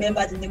to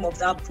remember the name of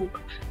that book.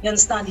 You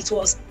understand? It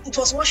was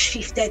what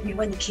shifted me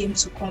when it came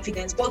to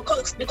confidence. But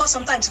because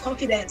sometimes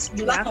confidence,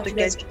 you lack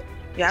confidence.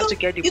 You have to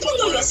get the book. You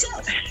don't know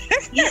yourself.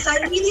 Yes, I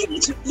really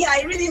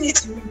need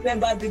to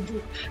remember the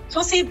book. It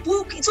was a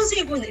book. It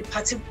wasn't even it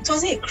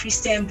wasn't a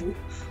Christian book,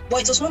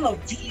 but it was one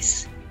of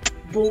these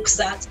books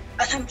that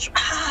I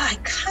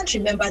can't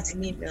remember the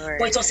name,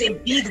 but it was a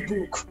big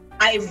book.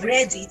 I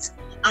read it,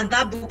 and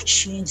that book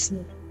changed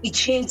me. It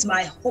changed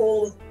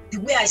the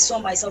way I saw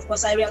myself,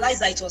 because I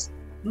realized that it was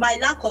my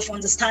lack of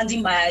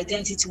understanding my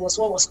identity was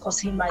what was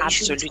causing my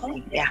issue with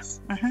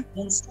confidence. Yeah.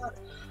 You understand?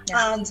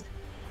 Yeah. And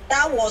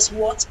that was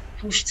what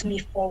pushed me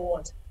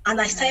forward.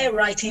 And I started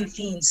writing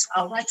things.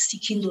 I'll write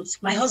sticky notes.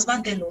 My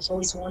husband then was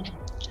always wondering,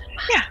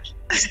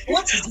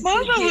 what is this? My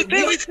husband would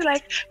be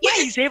why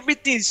is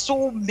everything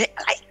so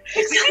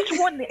which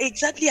one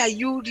exactly are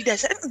you? I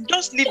said,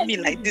 just leave me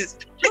like this.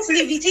 Just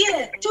leave it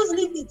here. Just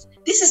leave it.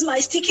 This is my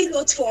sticky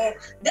note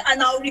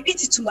and I'll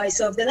repeat it to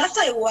myself. Then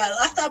after a while,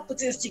 after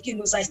putting sticky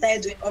notes, I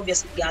started doing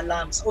obviously the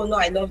alarms. Oh no,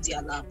 I love the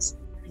alarms.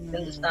 You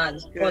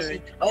understand? Because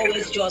it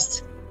always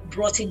just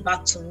brought it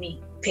back to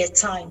me per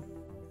time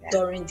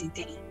during the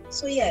day.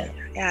 So yeah.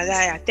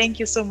 Thank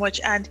you so much.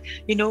 And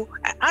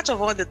out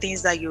of all the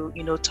things that you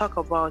talk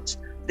about,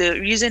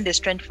 using the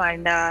strength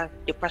finder,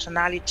 the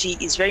personality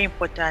is very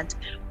important.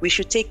 We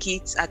should take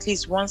it at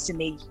least once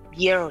in a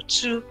year or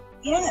two.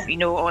 Yeah.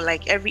 Or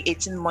every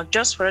 18 months,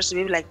 just for us to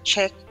be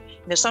check.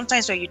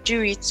 Sometimes when you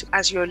do it,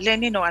 as you're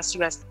learning or as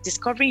you are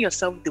discovering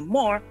yourself the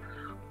more,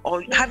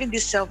 or having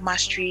this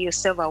self-mastery or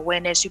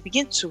self-awareness, you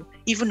begin to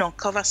even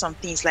uncover some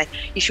things.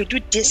 You should do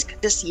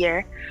this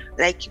year,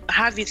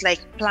 have it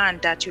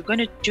planned that you're going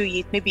to do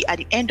it maybe at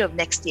the end of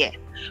next year.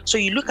 So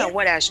you look at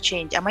what has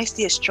changed. Am I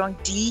still a strong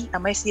D?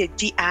 Am I still a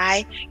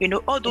DI?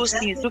 All those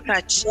things. Look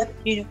at, So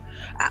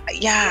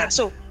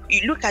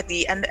you look at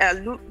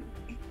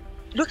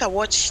look at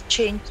what's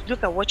changed,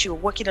 look at what you're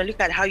working on, look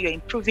at how you're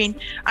improving.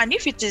 And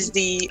if it is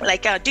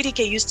like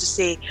DDK used to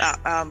say,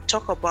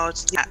 talk about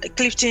the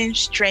Clifton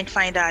Strength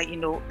Finder,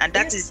 and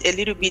that is a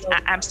little bit,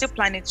 I'm still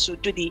planning to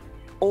do the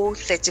old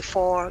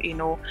 34,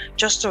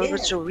 just to be able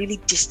to really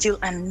distill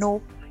and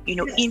know,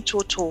 in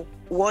total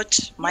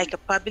what my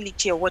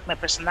capability or what my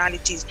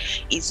personality is.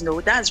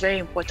 That's very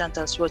important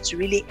as well, to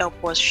really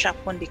help us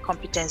sharpen the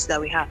competence that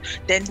we have.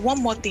 Then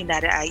one more thing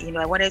that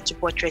I wanted to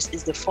buttress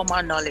is the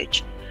formal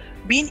knowledge.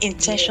 Being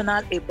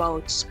intentional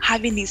about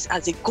having this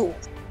as a goal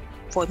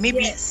for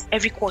maybe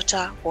every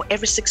quarter or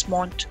every 6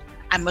 months,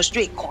 I must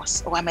do a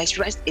course or I must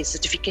write a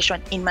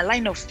certification in my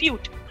line of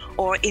field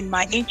or in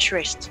my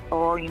interest,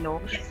 or,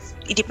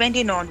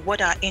 depending on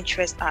what our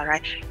interests are,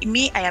 right?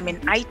 Me, I am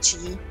in IT,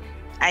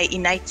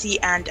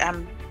 and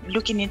I'm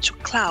looking into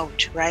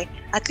cloud, right?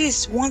 At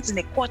least once in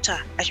a quarter,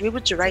 I should be able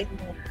to write,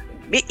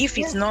 if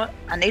it's not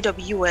an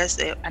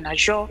AWS, an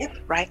Azure,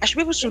 right? I should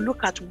be able to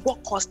look at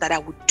what course that I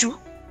would do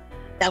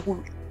that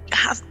will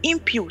have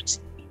input,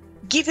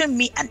 giving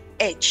me an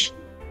edge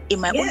in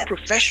my own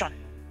profession,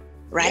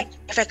 right?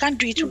 If I can't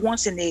do it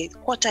once in a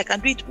quarter, I can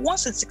do it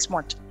once in 6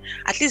 months.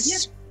 At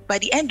least by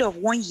the end of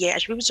 1 year, I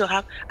should be able to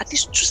have at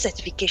least 2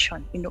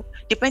 certifications,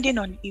 depending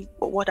on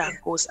what our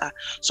goals are.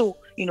 So,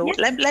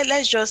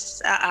 let's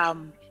just,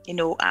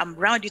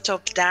 round it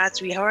up that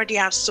we already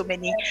have so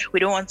many, we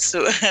don't want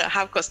to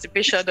have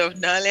constipation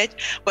of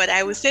knowledge, but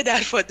I would say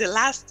that for the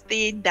last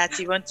thing that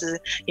you want to,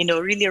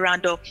 really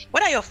round up,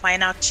 what are your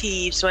final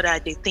tips? What are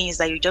the things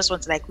that you just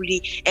want to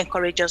really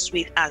encourage us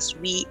with as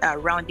we are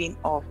rounding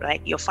off,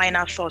 your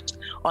final thoughts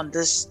on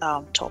this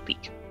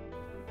topic?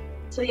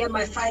 So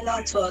my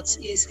final thought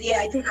is,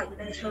 I think I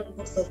mentioned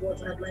most of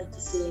what I'd like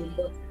to say,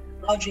 but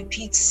I'd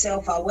repeat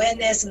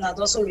self-awareness, and I'd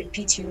also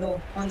repeat,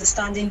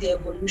 understanding the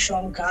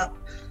evolution gap.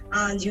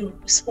 And you've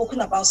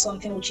spoken about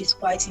something which is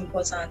quite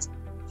important.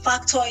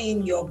 Factor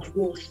in your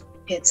growth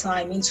per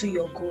time into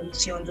your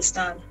goals, you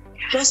understand?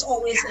 Just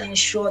always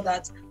ensure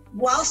that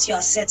whilst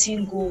you're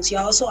setting goals,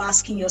 you're also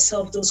asking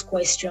yourself those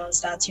questions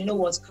that,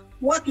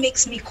 what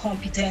makes me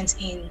competent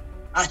in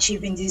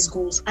achieving these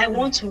goals? I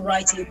want to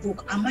write a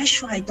book. Am I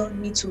sure I don't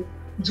need to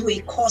do a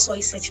course or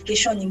a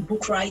certification in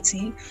book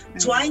writing?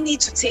 Do I need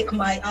to take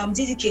my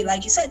DDK,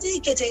 like you said,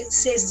 DDK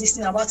says this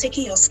thing about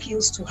taking your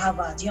skills to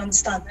Harvard, you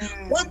understand?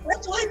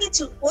 What do I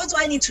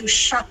need to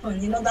sharpen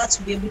in order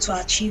to be able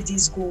to achieve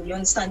this goal? You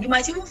understand? You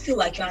might even feel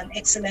like you're an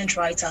excellent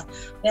writer.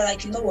 You're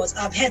like,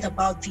 I've heard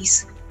about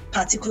this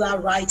particular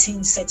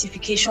writing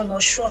certification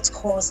or short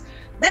course.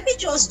 Let me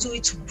just do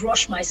it to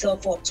brush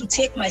myself up, to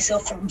take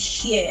myself from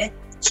here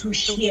to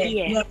here,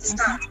 you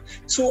understand?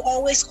 To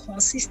always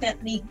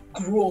consistently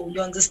grow,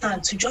 you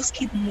understand? To just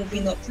keep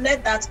moving up.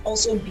 Let that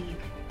also be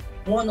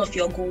one of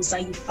your goals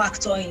that you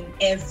factor in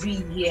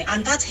every year.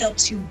 And that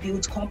helps you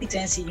build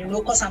competency,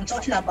 because I'm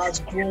talking about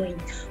growing,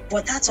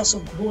 but that's also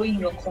growing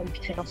your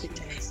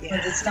competence, you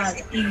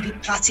understand, in the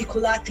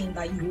particular thing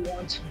that you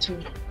want to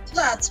do. So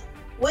that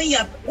when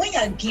you're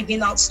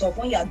giving out stuff,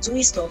 when you're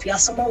doing stuff, you're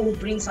someone who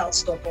brings out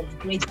stuff of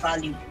great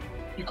value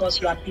because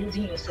you are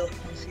building yourself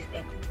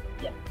consistently.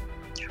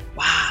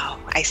 Wow,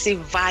 I say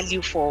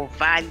value for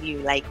value,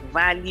 like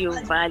value.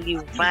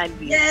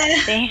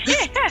 Yeah.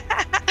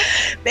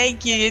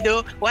 Thank you.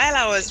 While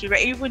I was,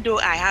 even though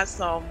I have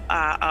some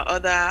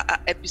other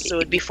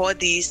episode before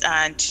this,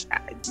 and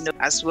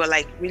as well,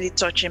 like really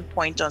touching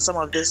point on some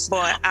of this,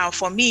 but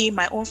for me,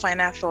 my own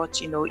final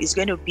thought, is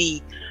going to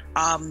be,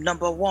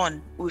 number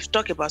one, we've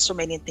talked about so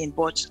many things,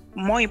 but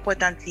more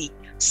importantly,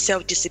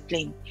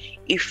 self-discipline.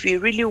 If you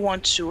really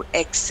want to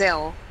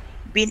excel,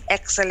 being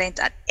excellent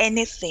at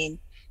anything,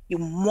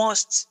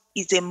 it's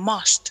a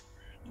must.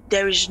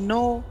 There is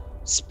no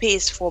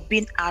space for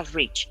being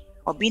average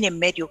or being a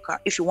mediocre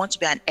if you want to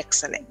be an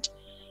excellent.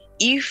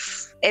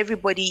 If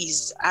everybody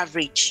is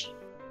average,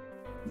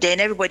 then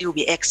everybody will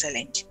be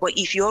excellent. But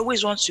if you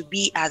always want to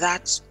be at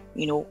that,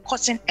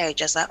 cutting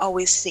edge, as I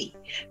always say,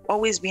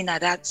 always being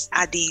at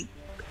the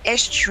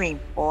extreme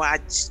or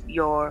at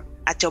your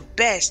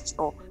best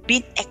or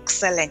being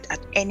excellent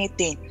at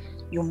anything,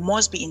 you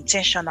must be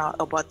intentional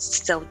about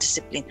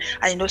self-discipline.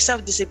 And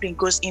self-discipline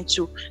goes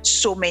into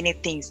so many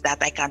things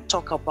that I can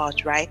talk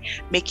about, right?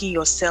 Making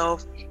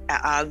yourself,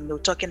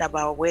 talking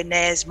about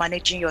awareness,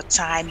 managing your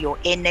time, your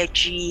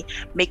energy,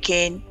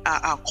 making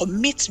a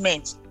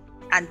commitment,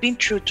 and being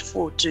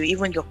truthful to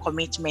even your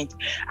commitment.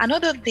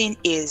 Another thing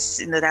is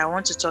that I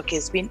want to talk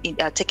is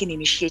taking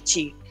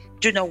initiative.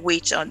 Do not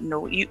wait on,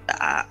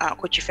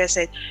 Coach Ife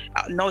said,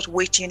 not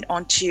waiting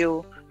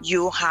until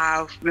you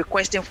have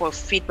requesting for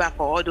feedback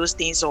or all those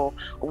things, or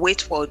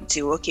wait for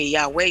until,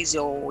 where is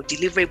your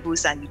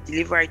deliverables and you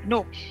deliver it.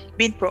 No,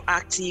 being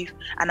proactive,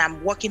 and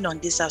I'm working on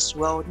this as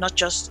well, not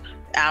just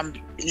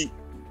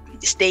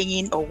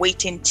staying or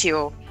waiting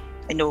till,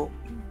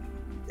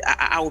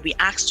 I will be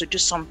asked to do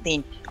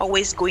something,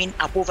 always going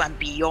above and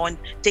beyond,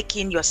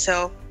 taking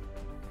upon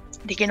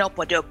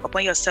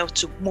yourself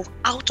to move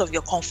out of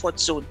your comfort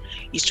zone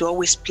is to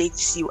always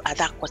place you at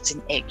that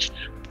cutting edge.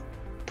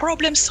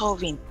 Problem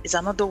solving is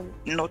another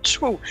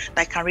tool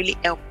that can really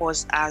help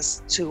us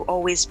as to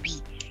always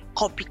be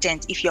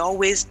competent. If you're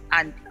always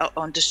on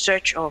the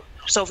search of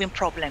solving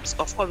problems,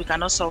 of course we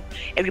cannot solve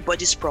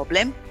everybody's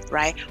problem,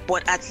 right?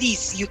 But at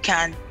least you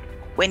can,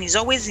 when it's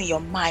always in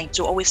your mind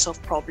to always solve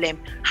problem,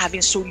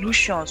 having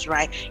solutions,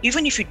 right?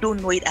 Even if you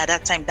don't know it at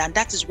that time, then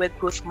that is where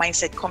growth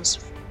mindset comes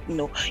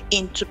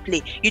into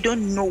play. You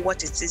don't know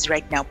what it is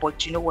right now,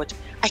 but you know what?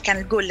 I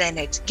can go learn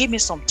it. Give me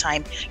some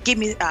time. Give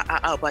me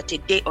about a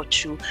day or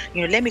two.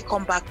 Let me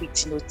come back with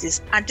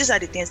this. And these are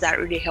the things that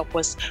really help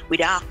us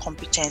with our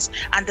competence.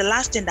 And the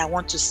last thing that I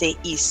want to say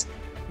is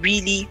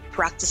really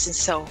practicing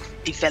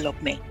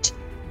self-development.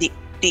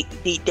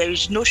 There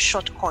is no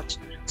shortcut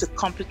to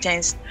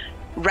competence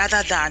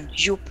rather than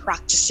you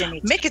practicing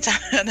it. Make it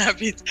an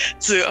habit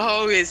to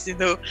always,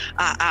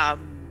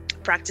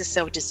 practice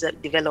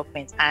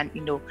self-development, and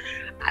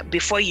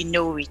before you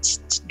know it,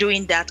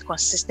 doing that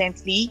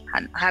consistently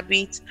and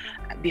habit,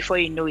 before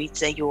you know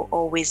it, you'll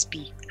always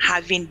be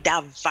having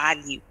that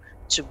value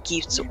to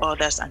give to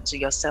others and to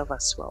yourself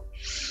as well.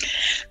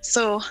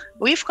 So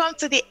we've come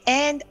to the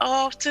end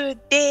of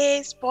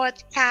today's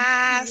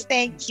podcast.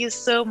 Thank you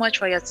so much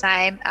for your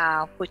time,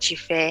 Coach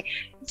Ife. It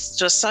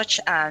was such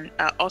an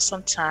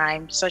awesome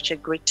time, such a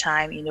great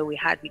time, we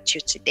had with you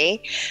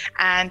today.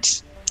 And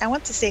I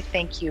want to say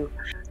thank you.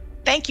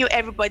 Thank you,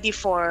 everybody,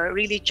 for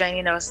really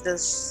joining us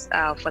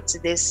for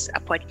today's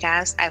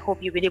podcast. I hope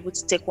you've been able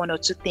to take one or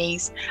two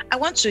things. I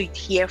want to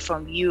hear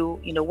from you,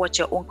 what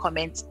your own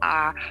comments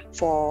are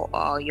for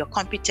your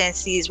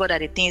competencies. What are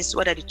the things,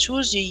 what are the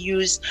tools you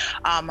use?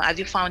 Have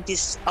you found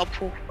this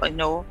helpful?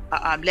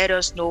 Let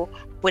us know.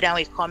 Put down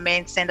a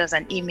comment, send us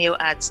an email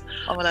at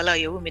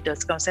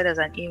omolalaoyewumi.com, send us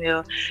an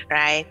email,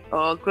 right?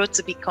 Or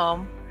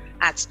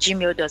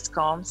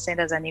growtoBecome@gmail.com.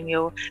 Send us an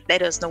email.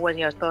 Let us know what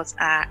your thoughts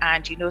are.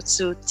 And,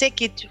 to take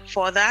it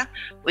further,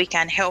 we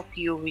can help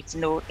you with,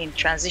 in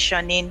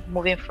transitioning,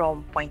 moving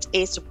from point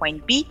A to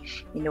point B,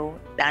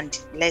 and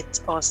let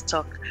us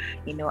talk,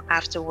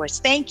 afterwards.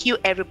 Thank you,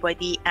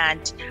 everybody,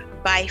 and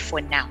bye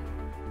for now.